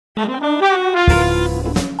Hello,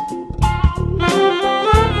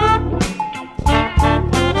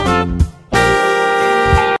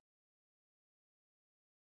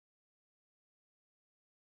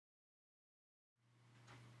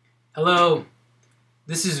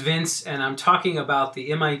 this is Vince, and I'm talking about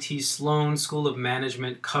the MIT Sloan School of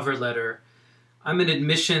Management cover letter. I'm an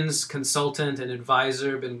admissions consultant and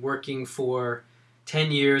advisor, been working for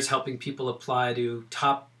 10 years helping people apply to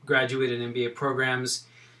top graduate and MBA programs,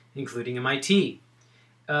 including MIT.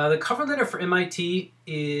 The cover letter for MIT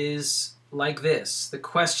is like this. The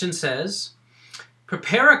question says,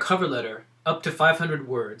 prepare a cover letter up to 500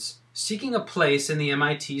 words seeking a place in the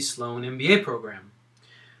MIT Sloan MBA program.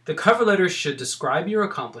 The cover letter should describe your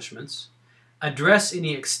accomplishments, address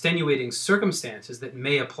any extenuating circumstances that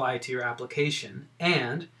may apply to your application,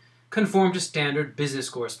 and conform to standard business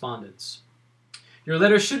correspondence. Your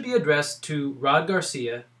letter should be addressed to Rod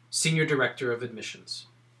Garcia, Senior Director of Admissions.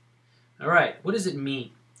 All right, what does it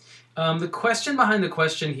mean? The question behind the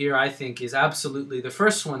question here, I think, is absolutely the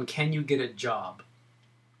first one: can you get a job?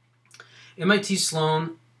 MIT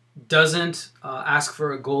Sloan doesn't ask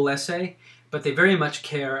for a goal essay, but they very much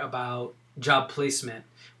care about job placement.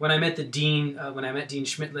 When I met the dean, Dean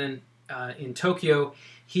Schmidtlin in Tokyo,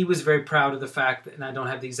 he was very proud of the fact that, and I don't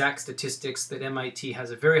have the exact statistics, that MIT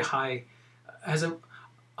has a very high, a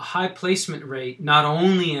high placement rate, not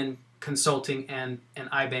only in consulting and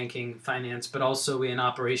iBanking finance, but also in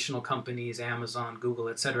operational companies, Amazon, Google,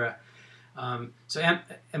 etc. So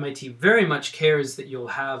MIT very much cares that you'll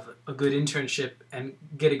have a good internship and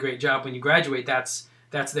get a great job when you graduate. That's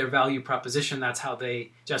their value proposition. That's how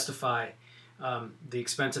they justify the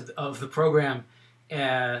expense of the program,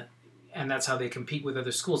 and that's how they compete with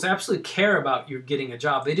other schools. They absolutely care about you getting a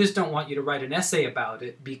job. They just don't want you to write an essay about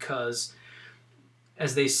it because,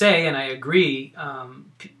 as they say, and I agree,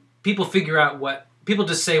 people figure out people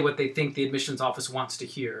just say what they think the admissions office wants to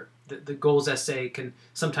hear. The goals essay can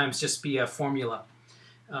sometimes just be a formula.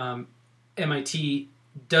 MIT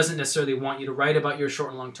doesn't necessarily want you to write about your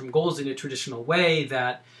short and long-term goals in a traditional way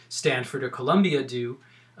that Stanford or Columbia do,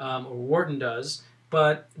 or Wharton does,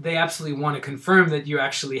 but they absolutely want to confirm that you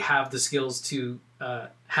actually have the skills to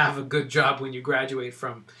have a good job when you graduate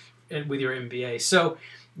with your MBA. So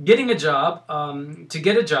getting a job, to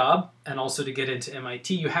get a job and also to get into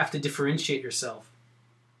MIT, you have to differentiate yourself.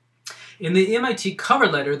 In the MIT cover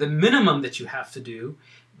letter, the minimum that you have to do,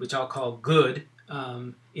 which I'll call good,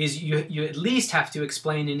 is you at least have to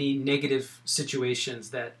explain any negative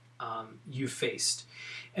situations that you faced.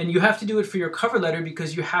 And you have to do it for your cover letter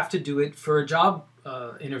because you have to do it for job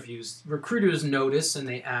interviews. Recruiters notice and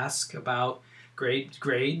they ask about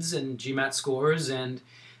grades and GMAT scores, and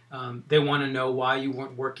they want to know why you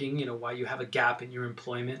weren't working, why you have a gap in your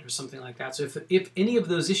employment or something like that. So if any of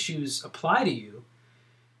those issues apply to you,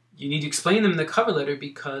 you need to explain them in the cover letter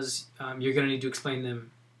because you're going to need to explain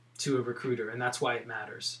them to a recruiter, and that's why it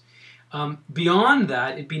matters. Beyond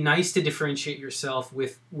that, it'd be nice to differentiate yourself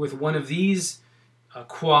with one of these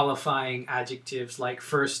qualifying adjectives like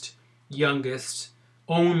first, youngest,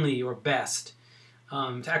 only, or best,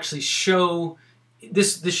 to actually show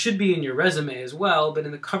this should be in your resume as well, but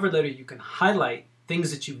in the cover letter you can highlight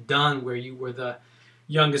things that you've done where you were the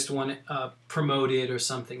youngest one promoted or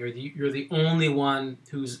something, or you're the only one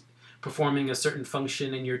who's performing a certain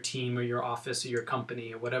function in your team or your office or your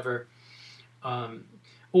company or whatever,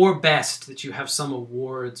 or best, that you have some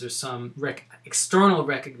awards or some external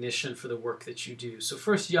recognition for the work that you do. So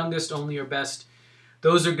first, youngest, only, or best,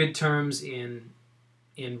 those are good terms in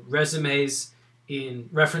resumes, in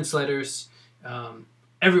reference letters,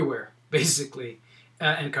 everywhere, basically,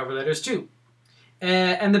 and cover letters too.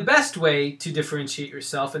 And the best way to differentiate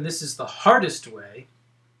yourself, and this is the hardest way,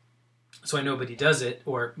 so why nobody does it,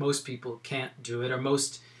 or most people can't do it, or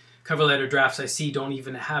most cover letter drafts I see don't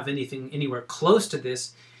even have anything anywhere close to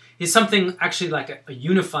this, is something actually like a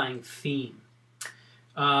unifying theme.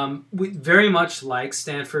 Very much like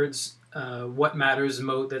Stanford's What Matters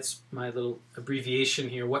Most, that's my little abbreviation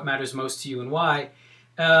here, What Matters Most to You and Why.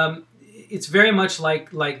 It's very much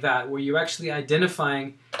like that, where you're actually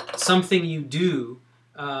identifying something you do.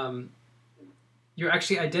 You're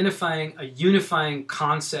actually identifying a unifying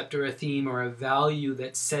concept or a theme or a value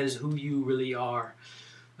that says who you really are.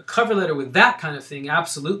 A cover letter with that kind of thing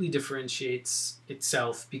absolutely differentiates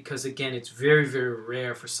itself because, again, it's very, very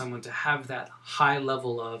rare for someone to have that high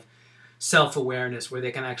level of self-awareness where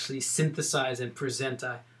they can actually synthesize and present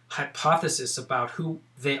a hypothesis about who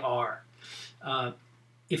they are.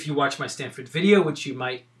 If you watch my Stanford video, which you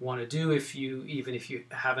might want to do even if you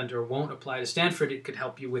haven't or won't apply to Stanford, it could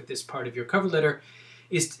help you with this part of your cover letter.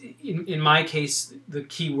 is, in my case, the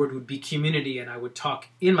key word would be community, and I would talk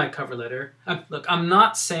in my cover letter. Look, I'm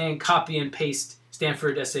not saying copy and paste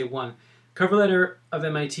Stanford Essay 1. Cover letter of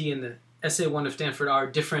MIT and the Essay 1 of Stanford are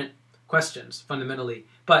different questions, fundamentally.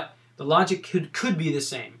 But the logic could be the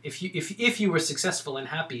same. If you were successful and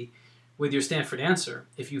happy with your Stanford answer,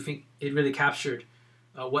 if you think it really captured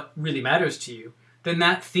what really matters to you, then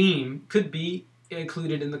that theme could be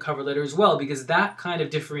included in the cover letter as well, because that kind of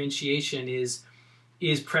differentiation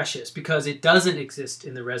is precious, because it doesn't exist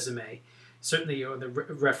in the resume, certainly, or the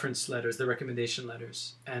reference letters, the recommendation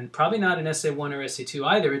letters, and probably not in Essay 1 or Essay 2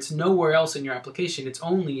 either. It's nowhere else in your application. It's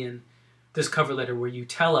only in this cover letter where you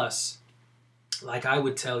tell us, like I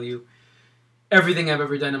would tell you, everything I've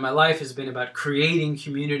ever done in my life has been about creating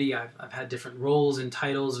community. I've had different roles and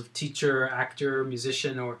titles of teacher, actor,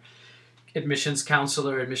 musician, or admissions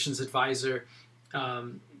counselor, admissions advisor,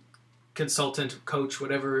 consultant, coach,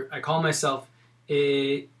 whatever I call myself.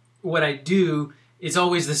 What I do is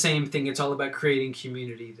always the same thing. It's all about creating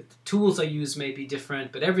community. The tools I use may be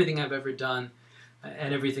different, but everything I've ever done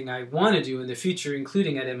and everything I want to do in the future,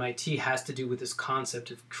 including at MIT, has to do with this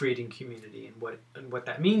concept of creating community and what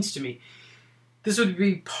that means to me. This would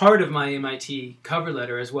be part of my MIT cover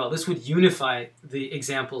letter as well. This would unify the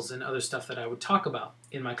examples and other stuff that I would talk about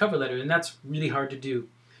in my cover letter, and that's really hard to do.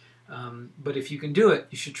 But if you can do it,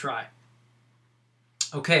 you should try.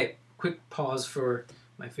 Okay, quick pause for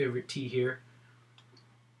my favorite tea here.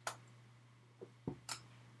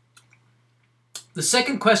 The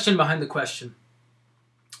second question behind the question: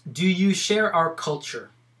 do you share our culture?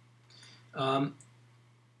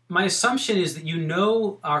 My assumption is that you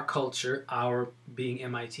know our culture, our being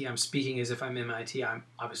MIT. I'm speaking as if I'm MIT. I'm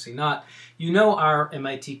obviously not. You know our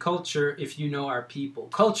MIT culture if you know our people.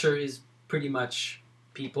 Culture is pretty much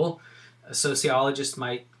people. A sociologist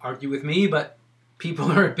might argue with me, but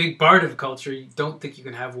people are a big part of culture. You don't think you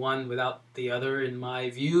can have one without the other, in my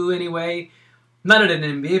view anyway. Not at an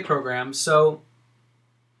MBA program. So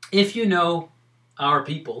if you know our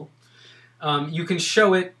people, you can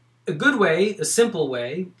show it. A good way, a simple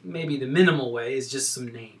way, maybe the minimal way, is just some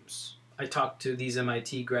names. I talk to these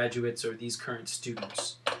MIT graduates or these current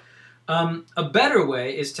students. A better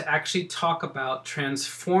way is to actually talk about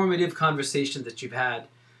transformative conversations that you've had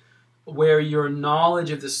where your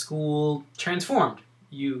knowledge of the school transformed.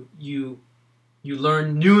 You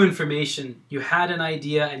learned new information. You had an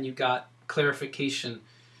idea and you got clarification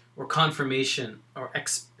or confirmation or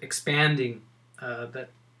expanding.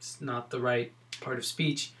 That's not the right part of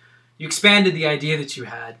speech. You expanded the idea that you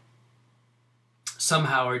had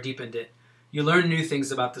somehow or deepened it. You learned new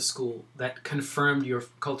things about the school that confirmed your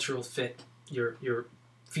cultural fit, your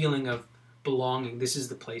feeling of belonging. This is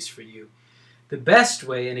the place for you. The best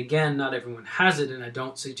way, and again, not everyone has it, and I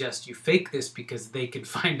don't suggest you fake this because they can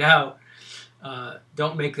find out.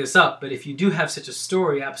 Don't make this up. But if you do have such a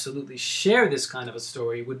story, absolutely share this kind of a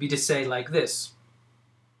story, would be to say like this.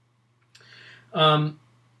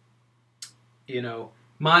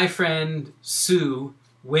 My friend Sue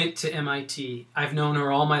went to MIT. I've known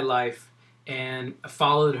her all my life and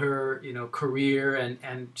followed her, career,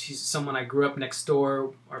 and she's someone I grew up next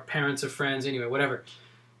door. Our parents are friends, anyway, whatever.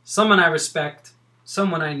 Someone I respect,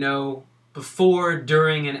 someone I know before,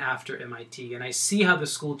 during, and after MIT, and I see how the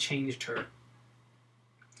school changed her.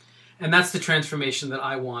 And that's the transformation that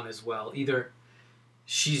I want as well. Either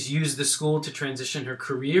she's used the school to transition her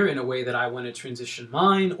career in a way that I want to transition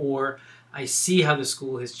mine, or I see how the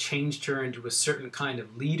school has changed her into a certain kind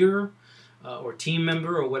of leader or team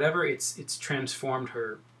member or whatever. It's transformed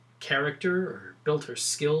her character or built her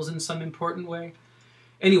skills in some important way.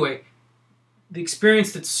 Anyway, the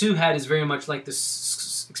experience that Sue had is very much like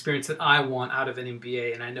this experience that I want out of an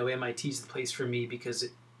MBA, and I know MIT is the place for me because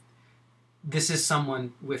this is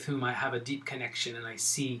someone with whom I have a deep connection, and I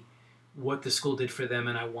see what the school did for them,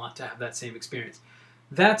 and I want to have that same experience.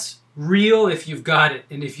 That's real if you've got it,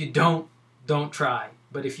 and if you don't try.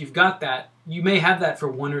 But if you've got that, you may have that for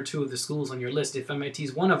one or two of the schools on your list. If MIT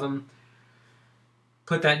is one of them,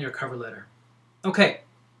 put that in your cover letter. Okay,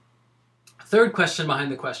 third question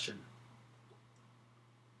behind the question.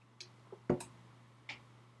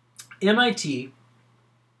 MIT,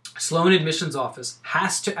 Sloan Admissions Office,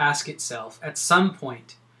 has to ask itself at some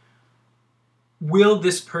point, will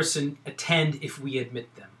this person attend if we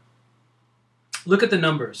admit them? Look at the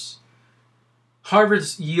numbers.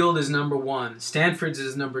 Harvard's yield is number 1. Stanford's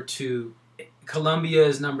is number 2. Columbia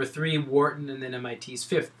is number 3. Wharton, and then MIT's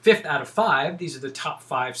 5th. 5th out of 5. These are the top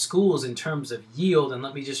 5 schools in terms of yield. And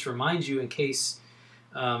let me just remind you, in case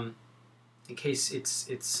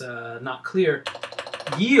it's not clear,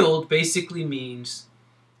 yield basically means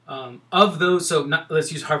Of those, so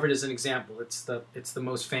let's use Harvard as an example. It's the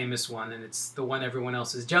most famous one, and it's the one everyone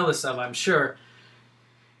else is jealous of, I'm sure.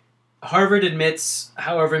 Harvard admits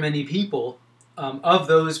however many people. Of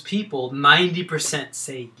those people, 90%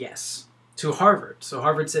 say yes to Harvard. So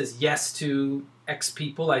Harvard says yes to X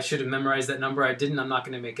people. I should have memorized that number. I didn't. I'm not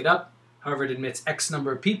going to make it up. Harvard admits X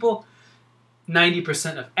number of people.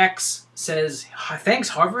 90% of X says, thanks,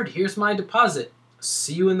 Harvard. Here's my deposit.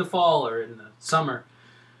 See you in the fall or in the summer.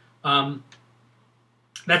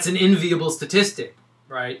 That's an enviable statistic,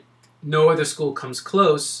 right? No other school comes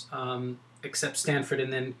close except Stanford,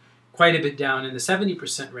 and then quite a bit down in the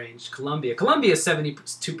 70% range. Columbia is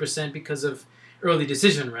 72% because of early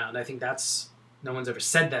decision round. I think that's, no one's ever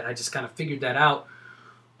said that. I just kind of figured that out.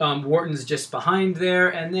 Wharton's just behind there,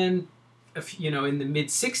 and then in the mid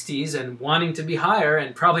 60s and wanting to be higher,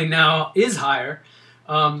 and probably now is higher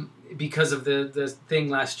because of the thing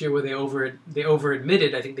last year where they over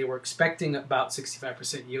admitted. I think they were expecting about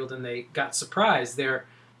 65% yield, and they got surprised. They're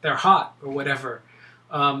hot or whatever.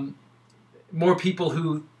 More people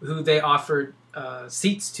who they offered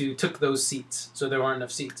seats to took those seats, so there aren't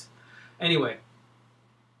enough seats. Anyway,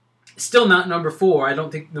 still not number 4. I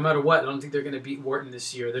don't think, no matter what, I don't think they're going to beat Wharton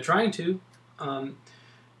this year. They're trying to.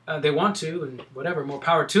 They want to, and whatever, more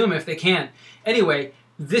power to them if they can. Anyway,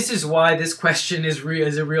 this is why this question is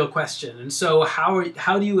a real question. And so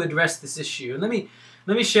how do you address this issue? And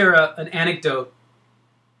let me share an anecdote.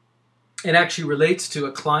 It actually relates to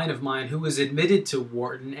a client of mine who was admitted to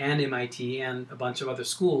Wharton and MIT and a bunch of other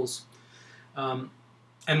schools and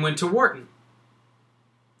went to Wharton.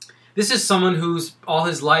 This is someone who's all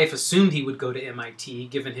his life assumed he would go to MIT,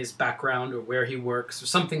 given his background or where he works or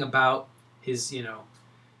something about his,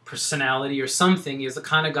 personality or something. He was the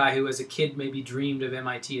kind of guy who as a kid maybe dreamed of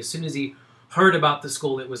MIT. As soon as he heard about the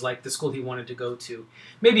school, it was like the school he wanted to go to.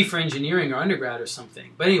 Maybe for engineering or undergrad or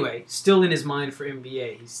something. But anyway, still in his mind for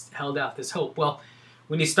MBA. He's held out this hope. Well,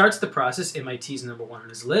 when he starts the process, MIT's number 1 on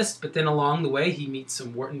his list. But then along the way, he meets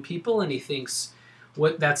some Wharton people and he thinks,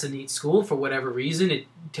 that's a neat school for whatever reason. It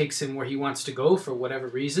takes him where he wants to go for whatever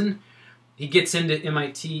reason. He gets into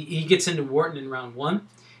MIT. He gets into Wharton in round 1.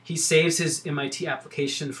 He saves his MIT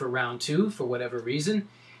application for round 2 for whatever reason.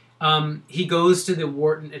 He goes to the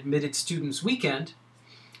Wharton Admitted Students Weekend.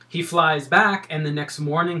 He flies back, and the next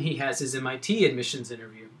morning he has his MIT admissions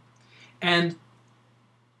interview. And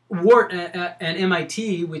Wharton and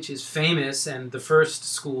MIT, which is famous and the first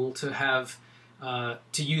school to have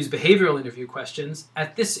to use behavioral interview questions,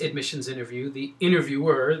 at this admissions interview, the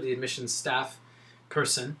interviewer, the admissions staff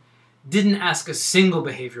person, didn't ask a single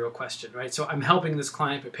behavioral question, right? So I'm helping this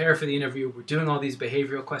client prepare for the interview. We're doing all these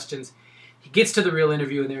behavioral questions. He gets to the real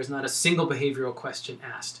interview, and there's not a single behavioral question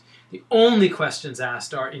asked. The only questions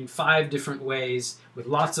asked are in 5 different ways with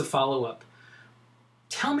lots of follow-up.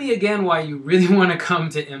 Tell me again why you really want to come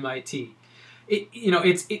to MIT.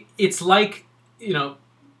 It's like,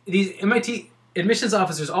 these MIT admissions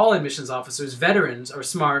officers, all admissions officers, veterans, are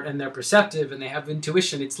smart and they're perceptive and they have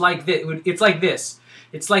intuition. It's like this.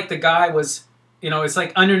 It's like the guy was, it's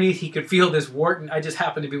like underneath he could feel this Wharton. I just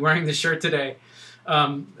happened to be wearing this shirt today.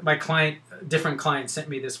 My client, different client, sent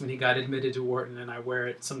me this when he got admitted to Wharton, and I wear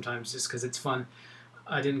it sometimes just because it's fun.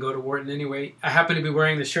 I didn't go to Wharton anyway. I happen to be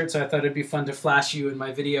wearing the shirt, so I thought it'd be fun to flash you in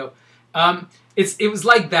my video. It was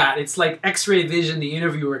like that. It's like X-ray vision. The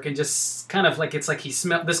interviewer can just kind of like, it's like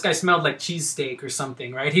this guy smelled like cheesesteak or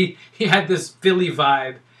something, right? He had this Philly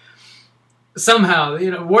vibe. Somehow,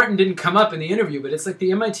 Wharton didn't come up in the interview, but it's like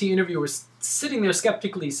the MIT interviewer was sitting there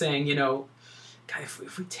skeptically saying, God,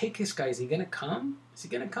 if we take this guy, is he going to come? Is he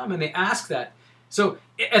going to come? And they ask that. So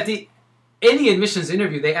at any admissions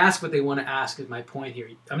interview, they ask what they want to ask, is my point here.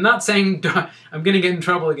 I'm not saying, I'm going to get in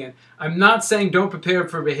trouble again. I'm not saying don't prepare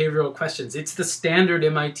for behavioral questions. It's the standard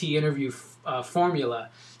MIT interview formula.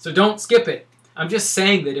 So don't skip it. I'm just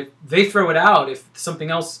saying that if they throw it out, if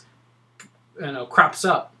something else crops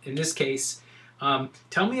up, in this case,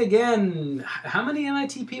 tell me again, how many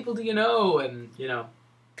MIT people do you know? And,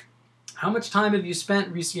 how much time have you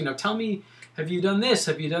spent, tell me, have you done this?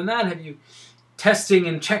 Have you done that? Have you testing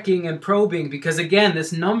and checking and probing? Because again,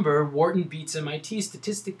 this number, Wharton beats MIT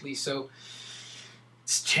statistically, so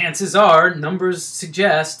chances are, numbers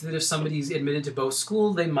suggest that if somebody's admitted to both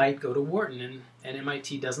schools, they might go to Wharton, and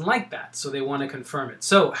MIT doesn't like that, so they want to confirm it.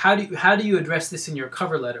 So how do you address this in your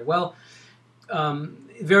cover letter? Well,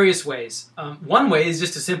 various ways. One way is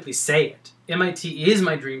just to simply say it. MIT is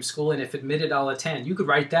my dream school, and if admitted, I'll attend. You could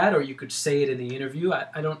write that, or you could say it in the interview.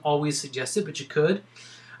 I don't always suggest it, but you could.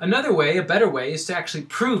 Another way, a better way, is to actually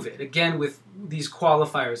prove it, again, with these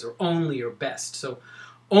qualifiers, or only or best. So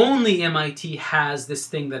only MIT has this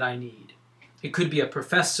thing that I need. It could be a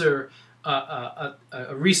professor, a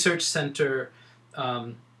research center,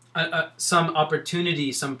 some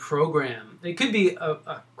opportunity, some program. It could be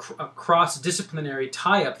a cross-disciplinary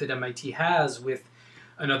tie-up that MIT has with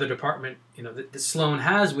another department, you know, that Sloan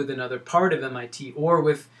has with another part of MIT or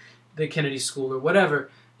with the Kennedy School or whatever.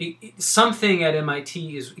 Something at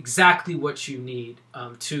MIT is exactly what you need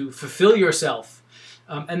to fulfill yourself.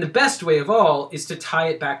 And the best way of all is to tie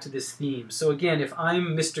it back to this theme. So again, if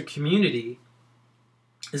I'm Mr. Community,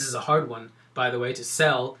 this is a hard one, by the way, to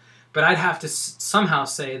sell, but I'd have to somehow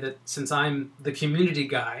say that since I'm the community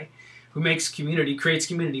guy who makes community, creates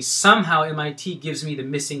community, somehow MIT gives me the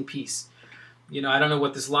missing piece. You know, I don't know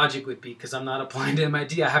what this logic would be because I'm not applying to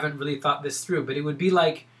MIT. I haven't really thought this through, but it would be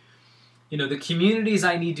like, you know, the communities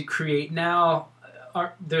I need to create now,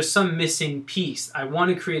 there's some missing piece. I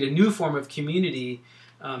want to create a new form of community,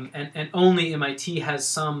 and only MIT has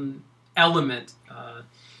some element,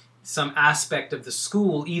 some aspect of the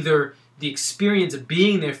school, either the experience of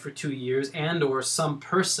being there for 2 years and or some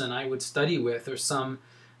person I would study with or some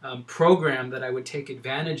program that I would take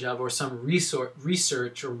advantage of or some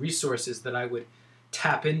research or resources that I would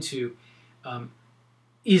tap into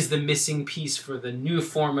is the missing piece for the new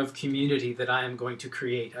form of community that I am going to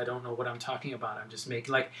create. I don't know what I'm talking about. I'm just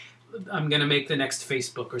making, like, I'm going to make the next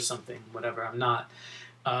Facebook or something, whatever. I'm not.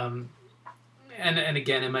 And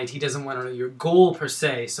again, MIT doesn't want to know your goal per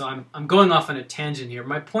se, so I'm going off on a tangent here.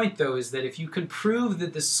 My point, though, is that if you can prove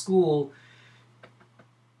that the school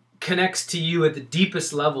connects to you at the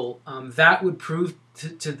deepest level, that would prove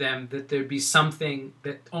to them that there'd be something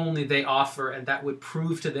that only they offer, and that would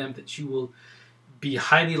prove to them that you will be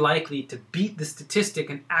highly likely to beat the statistic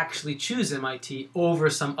and actually choose MIT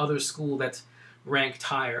over some other school that's ranked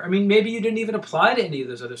higher. I mean, maybe you didn't even apply to any of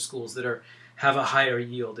those other schools that have a higher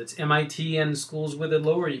yield. It's MIT and schools with a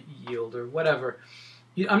lower yield or whatever.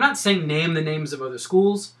 I'm not saying name the names of other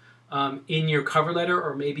schools in your cover letter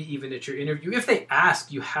or maybe even at your interview. If they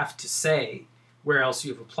ask, you have to say where else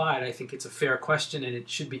you've applied. I think it's a fair question and it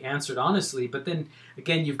should be answered honestly. But then,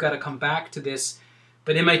 again, you've got to come back to this.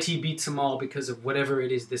 But MIT beats them all because of whatever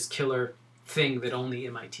it is, this killer thing that only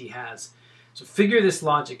MIT has. So figure this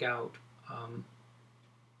logic out.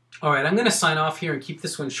 All right, I'm going to sign off here and keep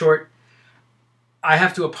this one short. I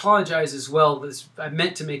have to apologize as well. I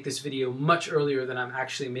meant to make this video much earlier than I'm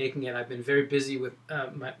actually making it. I've been very busy with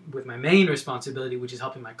my main responsibility, which is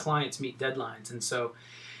helping my clients meet deadlines. And so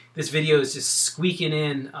this video is just squeaking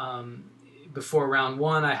in before round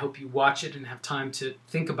one. I hope you watch it and have time to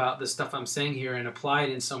think about the stuff I'm saying here and apply it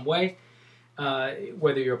in some way,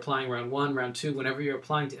 whether you're applying round one, round two, whenever you're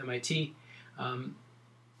applying to MIT.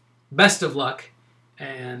 Best of luck,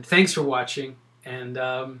 and thanks for watching.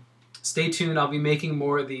 And stay tuned. I'll be making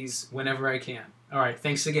more of these whenever I can. All right.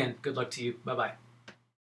 Thanks again. Good luck to you. Bye-bye.